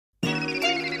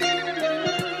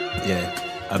Yeah,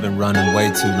 I've been running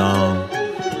way too long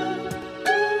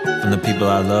from the people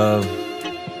I love,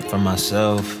 from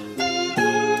myself,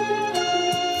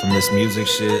 from this music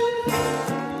shit.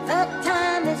 The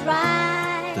time is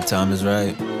right. The time is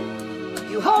right.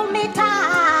 You hold me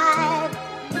tight,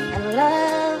 and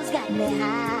love's got me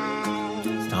high.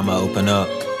 It's time I open up.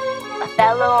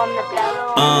 OTHELLO on the blow.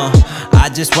 I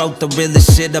just wrote the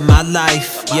realest shit of my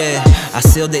life, yeah. I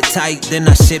sealed it tight, then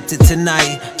I shipped it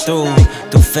tonight. Through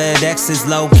FedEx's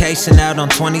location out on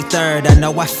 23rd. I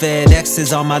know I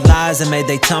FedEx's all my lies and made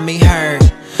they tummy hurt,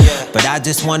 but I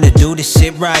just wanna do this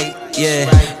shit right, yeah.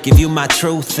 Give you my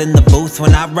truth in the booth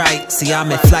when I write. See,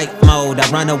 I'm in flight mode. I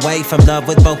run away from love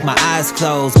with both my eyes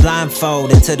closed,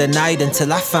 blindfold into the night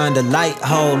until I find a light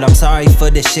hole. I'm sorry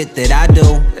for the shit that I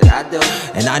do,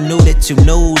 and I knew that you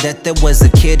knew that there was a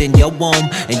kid in your womb,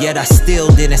 and yet I still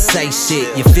didn't say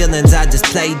shit. Your feelings I just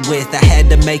played with. I had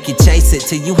to make you chase it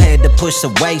till you had to push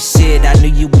away shit. I knew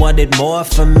you wanted more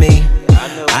from me.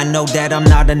 I know that I'm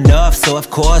not enough, so of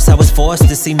course I was forced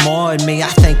to see more in me. I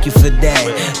thank you for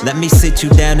that. Let me sit you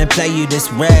down and play you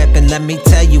this rap, and let me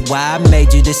tell you why I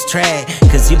made you this track.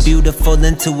 Cause you're beautiful,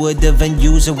 intuitive,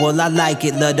 unusual. I like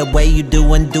it, love the way you do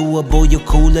undoable. You're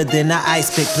cooler than an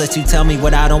ice pick, plus you tell me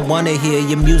what I don't wanna hear.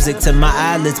 Your music to my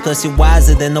eyelids, plus you're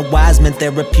wiser than the wise men.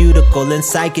 Therapeutical and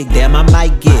psychic, damn I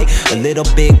might get a little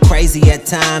bit crazy at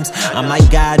times. I'm like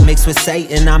God mixed with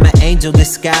Satan, I'm an angel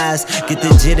disguised. Get the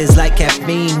jitters like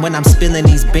caffeine when I'm spilling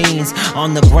these beans.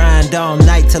 On the grind all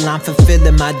night till I'm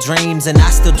fulfilling my dreams. And I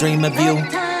still dream of you. The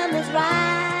time is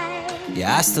right.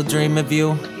 Yeah, I still dream of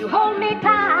you. You hold me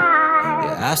tight.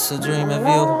 Yeah, I still dream of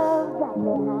you.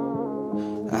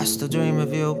 I still dream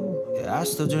of you. Yeah, I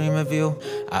still dream of you.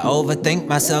 I overthink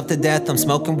myself to death. I'm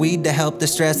smoking weed to help the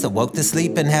stress. I woke to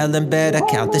sleep in hell in bed. I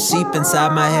count the sheep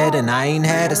inside my head, and I ain't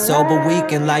had a sober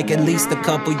week in like at least a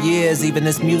couple years. Even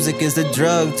this music is a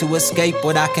drug to escape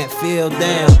what I can't feel,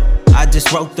 damn. I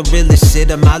just wrote the realest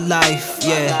shit of my life,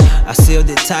 yeah. I sealed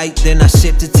it tight, then I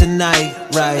shipped it tonight,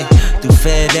 right. Through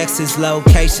FedEx's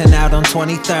location out on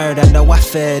 23rd. I know I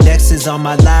FedEx's all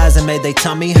my lies and made they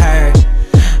tummy hurt,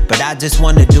 but I just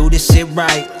wanna do this shit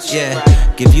right, yeah.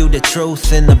 Give you the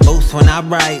truth in the booth when I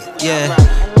write, yeah.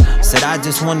 Said I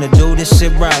just wanna do this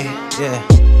shit right, yeah.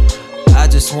 I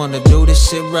just wanna do this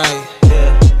shit right.